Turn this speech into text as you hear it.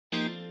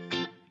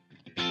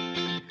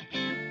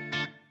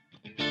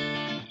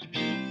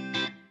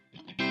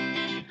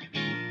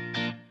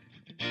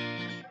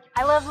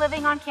I love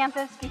living on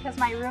campus because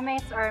my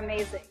roommates are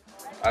amazing.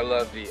 I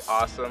love the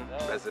awesome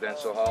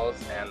residential halls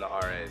and the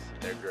RAs.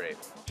 They're great.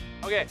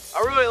 Okay, I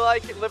really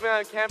like living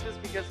on campus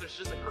because there's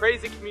just a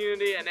crazy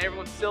community and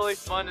everyone's silly,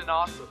 fun, and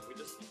awesome. We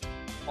just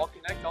all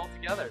connect all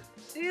together.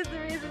 She's the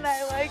reason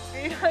I like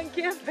being on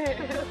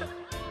campus.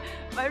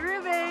 My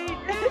roommate.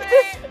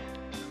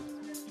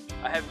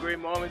 I have great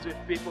moments with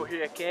people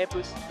here at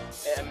campus,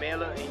 at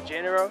Menlo in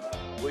general,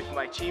 with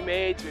my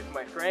teammates, with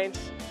my friends,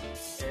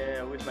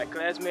 and with my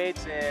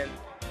classmates, and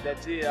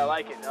that's it. I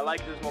like it. I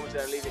like those moments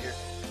that I'm living here.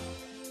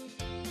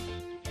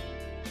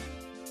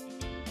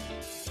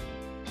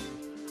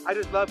 I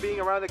just love being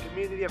around a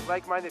community of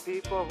like-minded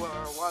people who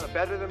want to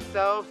better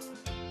themselves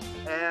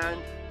and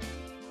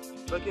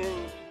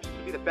looking to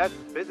be the best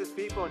business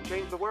people and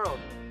change the world.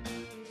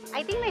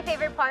 I think my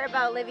favorite part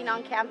about living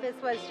on campus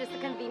was just the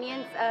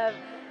convenience of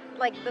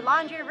like the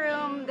laundry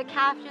room, the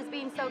caf just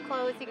being so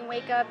close. You can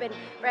wake up and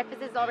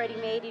breakfast is already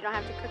made. You don't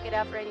have to cook it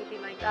up or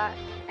anything like that.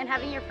 And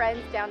having your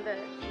friends down the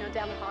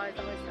hall is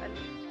always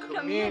fun.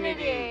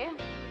 Community.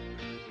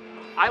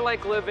 I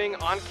like living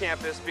on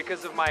campus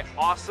because of my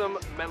awesome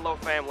Menlo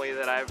family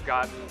that I've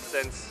gotten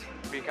since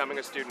becoming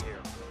a student here.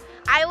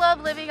 I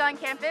love living on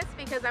campus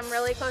because I'm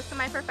really close to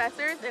my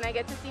professors and I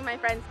get to see my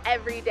friends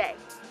every day.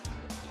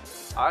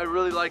 I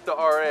really like the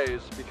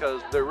RAs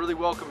because they're really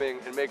welcoming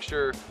and make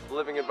sure the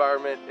living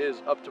environment is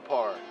up to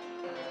par.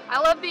 I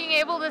love being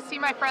able to see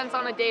my friends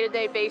on a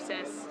day-to-day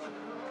basis.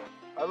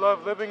 I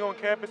love living on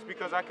campus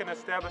because I can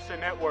establish a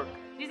network.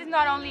 This is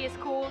not only a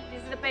school,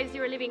 this is the place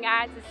you're living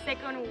at. It's a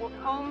second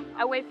home,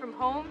 away from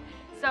home.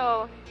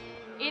 So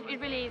it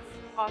really is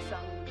awesome.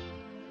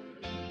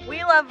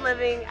 We love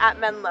living at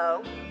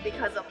Menlo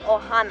because of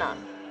Ohana.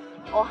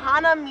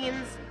 Ohana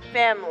means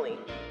family.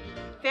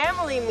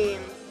 Family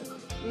means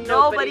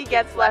nobody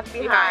gets left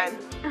behind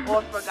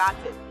or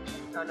forgotten.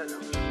 No.